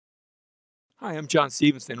Hi, I'm John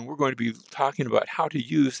Stevenson, and we're going to be talking about how to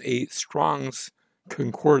use a Strong's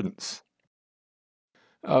Concordance.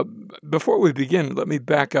 Before we begin, let me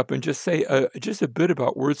back up and just say just a bit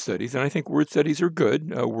about word studies. And I think word studies are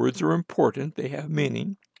good. Words are important, they have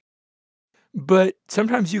meaning. But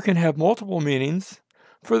sometimes you can have multiple meanings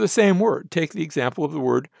for the same word. Take the example of the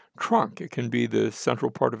word trunk. It can be the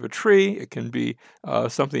central part of a tree. It can be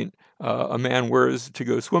something a man wears to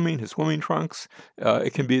go swimming, his swimming trunks.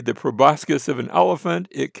 It can be the proboscis of an elephant.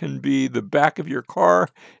 It can be the back of your car.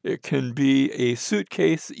 It can be a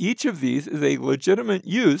suitcase. Each of these is a legitimate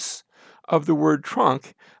use of the word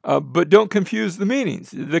trunk, but don't confuse the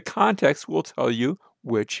meanings. The context will tell you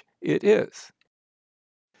which it is.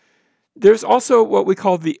 There's also what we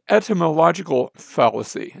call the etymological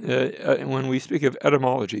fallacy. When we speak of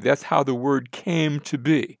etymology, that's how the word came to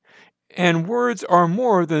be. And words are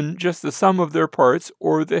more than just the sum of their parts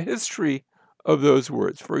or the history of those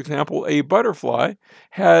words. For example, a butterfly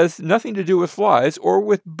has nothing to do with flies or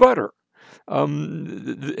with butter.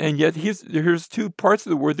 And yet here's two parts of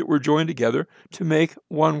the word that were joined together to make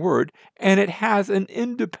one word, and it has an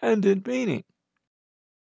independent meaning.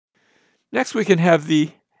 Next, we can have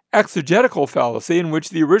the exegetical fallacy, in which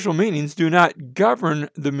the original meanings do not govern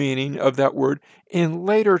the meaning of that word in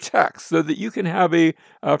later texts, so that you can have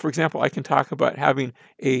for example, I can talk about having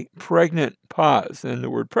a pregnant pause, and the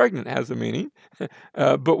word pregnant has a meaning,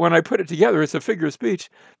 but when I put it together, it's a figure of speech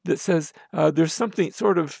that says there's something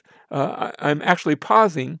sort of, I'm actually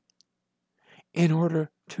pausing in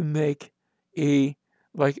order to make a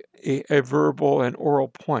verbal and oral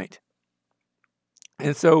point.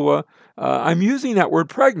 And so I'm using that word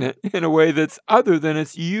pregnant in a way that's other than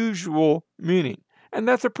its usual meaning, and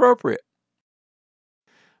that's appropriate.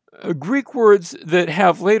 Greek words that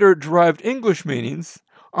have later derived English meanings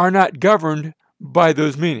are not governed by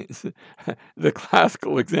those meanings. The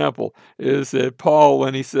classical example is Paul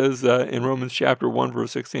when he says in Romans chapter 1,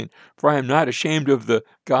 verse 16, "For I am not ashamed of the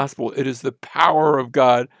gospel. It is the power of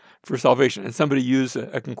God for salvation." And somebody used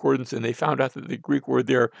a concordance, and they found out that the Greek word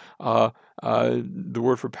there, the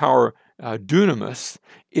word for power, dunamis,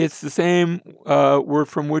 it's the same word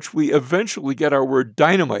from which we eventually get our word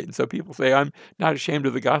dynamite. And so people say, "I'm not ashamed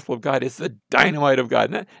of the gospel of God. It's the dynamite of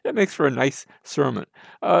God." And that makes for a nice sermon.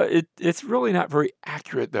 It's really not very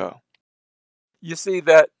accurate, though. You see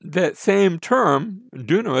that same term,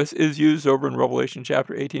 dunamis, is used over in Revelation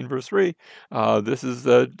chapter 18, verse 3. This is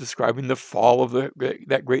describing the fall of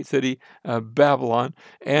that great city, Babylon.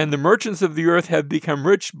 And the merchants of the earth have become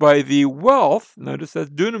rich by the wealth, notice that's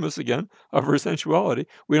dunamis again, of her sensuality.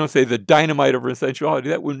 We don't say the dynamite of her sensuality.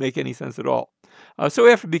 That wouldn't make any sense at all. So we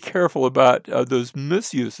have to be careful about those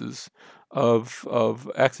misuses of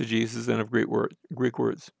exegesis and of Greek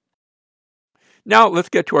words. Now let's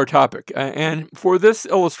get to our topic. And for this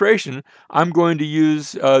illustration, I'm going to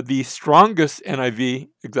use the strongest NIV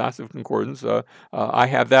exhaustive concordance. I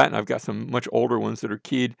have that, and I've got some much older ones that are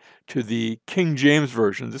keyed to the King James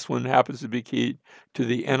Version. This one happens to be keyed to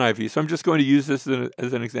the NIV. So I'm just going to use this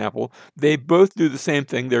as an example. They both do the same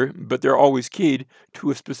thing, but they're always keyed to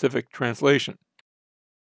a specific translation.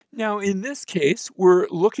 Now, in this case, we're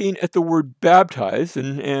looking at the word baptize,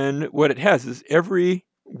 and what it has is every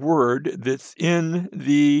word that's in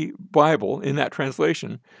the Bible, in that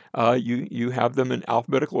translation, you have them in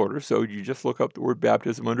alphabetical order, so you just look up the word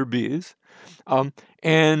baptism under B's.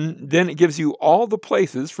 And then it gives you all the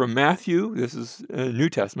places from Matthew, this is New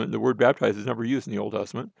Testament, the word baptize is never used in the Old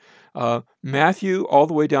Testament, Matthew all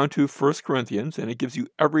the way down to 1 Corinthians, and it gives you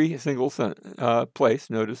every single place.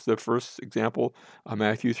 Notice the first example,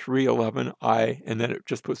 Matthew 3:11, and then it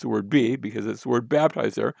just puts the word be, because it's the word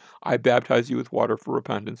baptize there. I baptize you with water for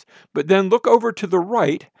repentance. But then look over to the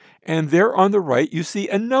right, and there on the right, you see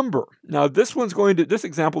a number. Now, this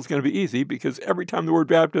example is going to be easy, because every time the word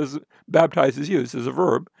baptize is used as a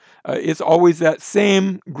verb, it's always that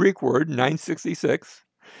same Greek word, 966.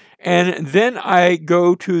 And then I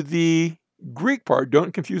go to the Greek part.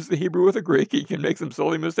 Don't confuse the Hebrew with the Greek. You can make some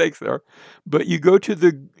silly mistakes there. But you go to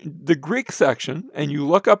the Greek section, and you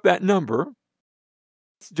look up that number.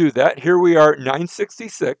 Let's do that. Here we are,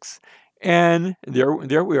 966. And there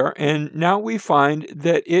we are. And now we find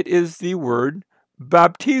that it is the word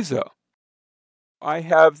baptizo. I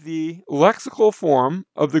have the lexical form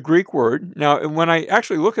of the Greek word. Now, when I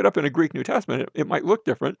actually look it up in a Greek New Testament, it might look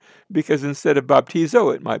different, because instead of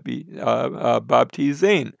baptizo, it might be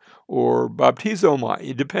baptizein or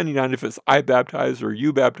baptizomai, depending on if it's I baptize or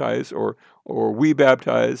you baptize or we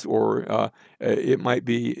baptize, or it might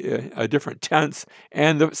be a different tense.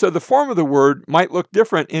 And so the form of the word might look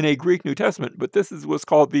different in a Greek New Testament, but this is what's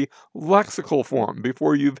called the lexical form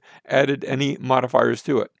before you've added any modifiers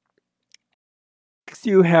to it. Next,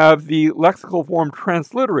 you have the lexical form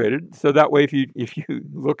transliterated. So that way, if you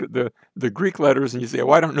look at the Greek letters and you say,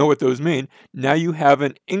 "Oh, I don't know what those mean," now you have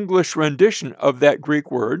an English rendition of that Greek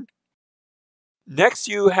word. Next,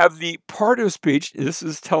 you have the part of speech. This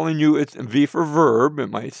is telling you it's V for verb. It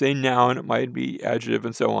might say noun, it might be adjective,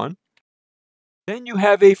 and so on. Then you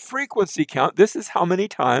have a frequency count. This is how many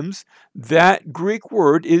times that Greek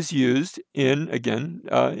word is used in, again,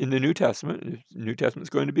 in the New Testament. New Testament is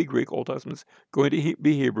going to be Greek, Old Testament is going to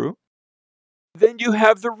be Hebrew. Then you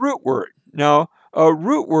have the root word. Now, a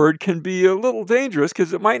root word can be a little dangerous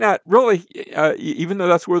because it might not really, even though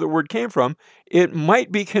that's where the word came from, it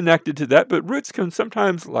might be connected to that. But roots can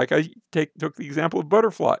sometimes, like I took the example of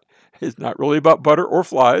butterfly. It's not really about butter or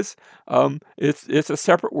flies. It's a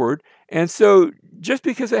separate word, and so just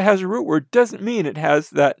because it has a root word doesn't mean it has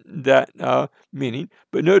that meaning.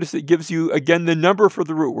 But notice it gives you again the number for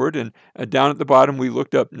the root word, and down at the bottom we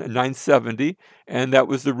looked up 970, and that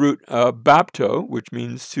was the root bapto, which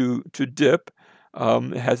means to dip.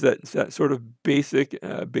 It has that sort of basic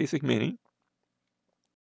meaning.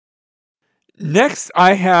 Next,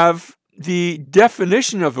 I have the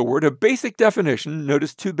definition of the word, a basic definition.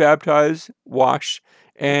 Notice to baptize, wash,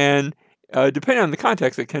 and depending on the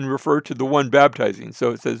context, it can refer to the one baptizing.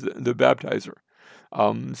 So it says the baptizer.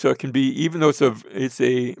 So it can be, even though it's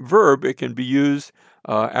a verb, it can be used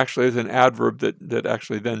actually as an adverb that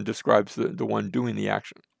actually then describes the one doing the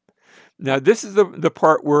action. Now, this is the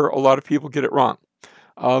part where a lot of people get it wrong.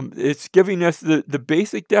 It's giving us the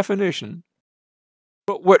basic definition.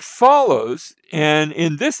 But what follows, and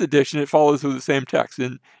in this edition, it follows with the same text.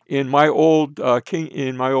 In my old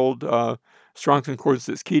Strongs Concordance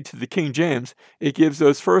that's keyed to the King James, it gives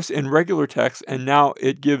those first in regular text, and now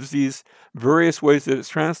it gives these various ways that it's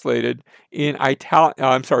translated in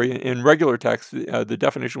in regular text. The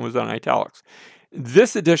definition was on italics.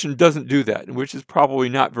 This edition doesn't do that, which is probably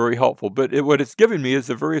not very helpful. But what it's giving me is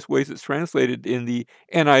the various ways it's translated in the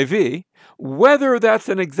NIV, whether that's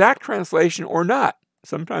an exact translation or not.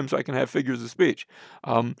 Sometimes I can have figures of speech,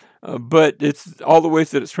 but it's all the ways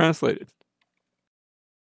that it's translated.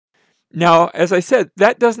 Now, as I said,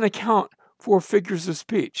 that doesn't account for figures of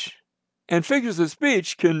speech. And figures of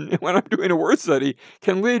speech can, when I'm doing a word study,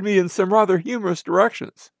 can lead me in some rather humorous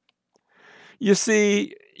directions. You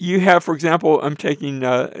see, you have, for example, I'm taking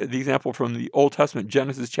the example from the Old Testament,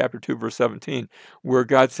 Genesis chapter 2, verse 17, where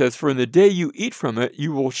God says, "For in the day you eat from it,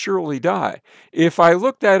 you will surely die." If I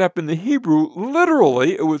look that up in the Hebrew,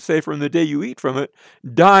 literally, it would say, "For in the day you eat from it,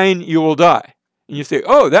 dying you will die." And you say,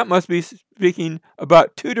 "Oh, that must be speaking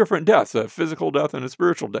about two different deaths, a physical death and a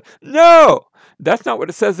spiritual death." No, that's not what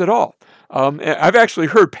it says at all. I've actually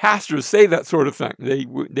heard pastors say that sort of thing.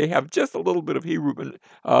 They have just a little bit of Hebrew, but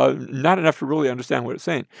not enough to really understand what it's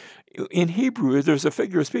saying. In Hebrew, there's a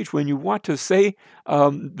figure of speech. When you want to say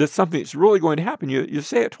that something's really going to happen, you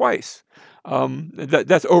say it twice.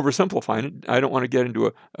 That's oversimplifying it. I don't want to get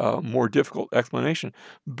into a more difficult explanation.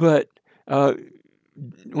 But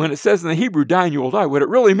when it says in the Hebrew, "dying you will die," what it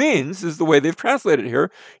really means is the way they've translated it here.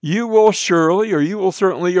 You will surely, or you will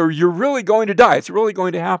certainly, or you're really going to die. It's really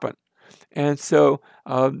going to happen. And so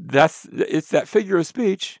it's that figure of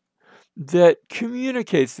speech that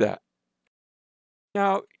communicates that.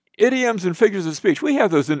 Now, idioms and figures of speech, we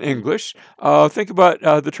have those in English. Think about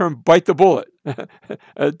the term "bite the bullet."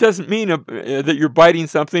 It doesn't mean that you're biting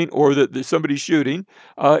something or that there's somebody shooting.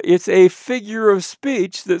 It's a figure of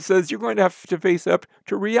speech that says you're going to have to face up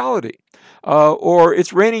to reality. Or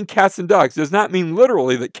it's raining cats and dogs. Does not mean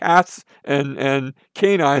literally that cats and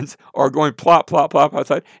canines are going plop, plop, plop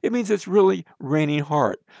outside. It means it's really raining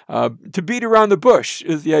hard. To beat around the bush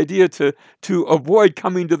is the idea to avoid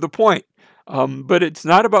coming to the point. But it's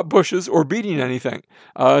not about bushes or beating anything.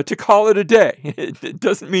 To call it a day, it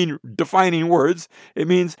doesn't mean defining words. It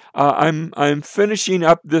means I'm finishing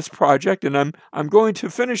up this project, and I'm going to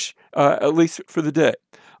finish at least for the day.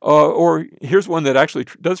 Or here's one that actually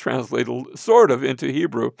does translate sort of into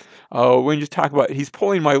Hebrew. When you talk about he's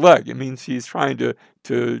pulling my leg, it means he's trying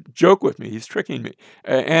to joke with me. He's tricking me.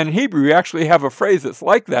 And in Hebrew, you actually have a phrase that's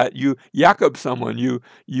like that. You Jacob someone. You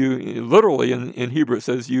literally in Hebrew it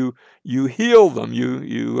says you heel them.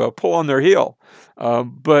 You pull on their heel.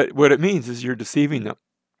 But what it means is you're deceiving them.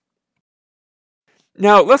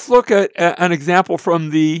 Now let's look at an example from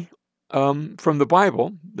the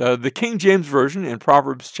Bible, the King James Version in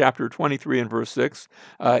Proverbs chapter 23 and verse 6.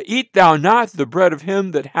 "Eat thou not the bread of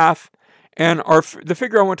him that hath," and the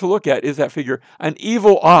figure I want to look at is that figure, "an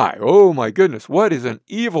evil eye." Oh my goodness, what is an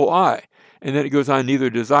evil eye? And then it goes on, "Neither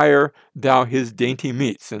desire thou his dainty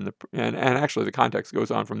meats," and actually the context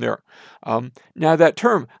goes on from there. Now that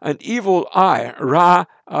term, an evil eye, ra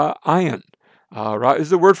ayin. Ra is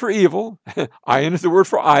the word for evil. Ayin is the word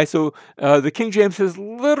for eye. So the King James has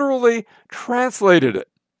literally translated it.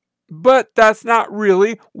 But that's not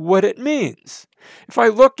really what it means. If I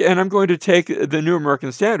look, and I'm going to take the New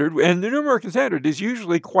American Standard, and the New American Standard is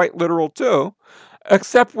usually quite literal too,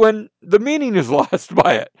 except when the meaning is lost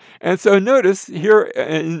by it. And so notice here,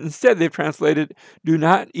 instead they've translated, do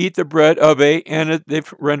not eat the bread of a, and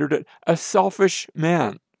they've rendered it, a selfish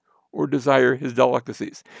man, or desire his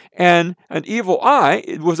delicacies. And an evil eye,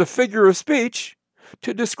 it was a figure of speech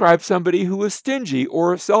to describe somebody who was stingy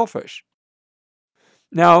or selfish.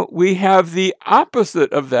 Now, we have the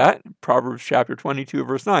opposite of that, Proverbs chapter 22,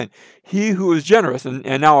 verse 9. He who is generous, and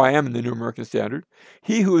now I am in the New American Standard,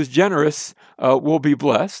 he who is generous will be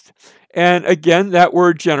blessed. And again, that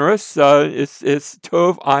word generous, it's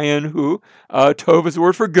tov ayin hu. Tov is the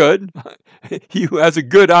word for good. He who has a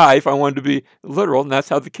good eye, if I wanted to be literal, and that's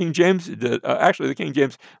how the King James did. Actually, the King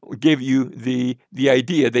James gave you the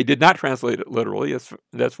idea. They did not translate it literally.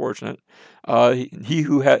 That's fortunate. He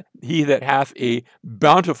that hath a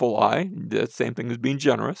bountiful eye, the same thing as being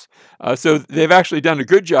generous. So they've actually done a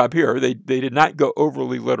good job here. They did not go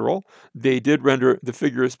overly literal. They did render the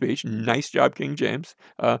figure of speech. Nice job, King James.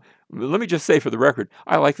 Let me just say for the record,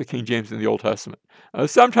 I like the King James in the Old Testament.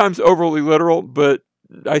 Sometimes overly literal, but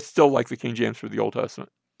I still like the King James for the Old Testament.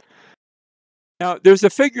 Now, there's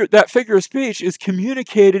that figure of speech is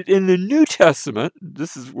communicated in the New Testament.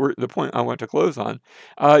 This is where the point I want to close on.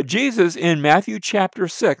 Jesus in Matthew chapter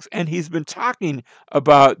 6, and he's been talking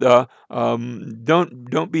about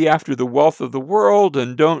don't be after the wealth of the world,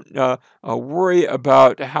 and don't worry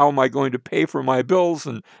about how am I going to pay for my bills,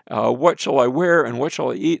 and what shall I wear, and what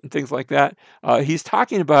shall I eat, and things like that. He's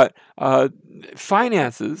talking about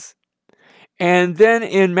finances. And then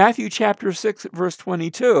in Matthew chapter 6, verse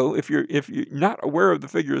 22, if you're not aware of the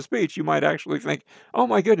figure of speech, you might actually think, oh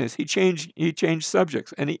my goodness, he changed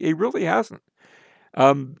subjects. And he really hasn't.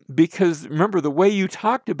 Because remember, the way you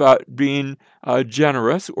talked about being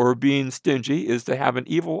generous or being stingy is to have an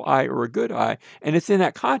evil eye or a good eye. And it's in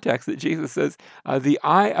that context that Jesus says, the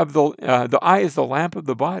eye is the lamp of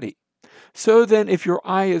the body. So then if your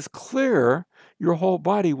eye is clear, your whole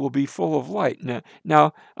body will be full of light.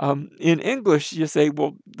 Now, in English, you say,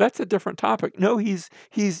 well, that's a different topic. No, he's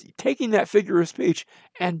taking that figure of speech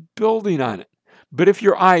and building on it. But if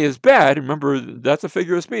your eye is bad, remember, that's a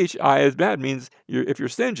figure of speech. Eye is bad means if you're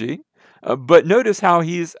stingy. But notice how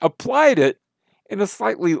he's applied it in a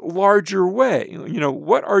slightly larger way.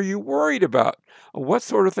 What are you worried about? What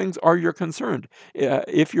sort of things are you concerned?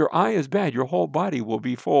 If your eye is bad, your whole body will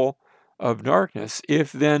be full of darkness.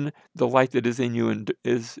 If then the light that is in you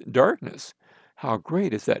is darkness, how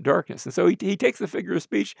great is that darkness? And so he takes the figure of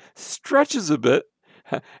speech, stretches a bit,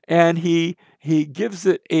 and he gives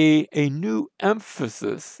it a new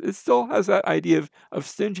emphasis. It still has that idea of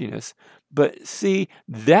stinginess, but see,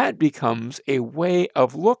 that becomes a way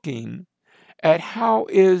of looking at how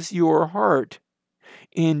is your heart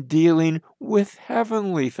in dealing with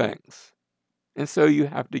heavenly things. And so you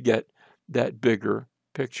have to get that bigger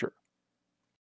picture.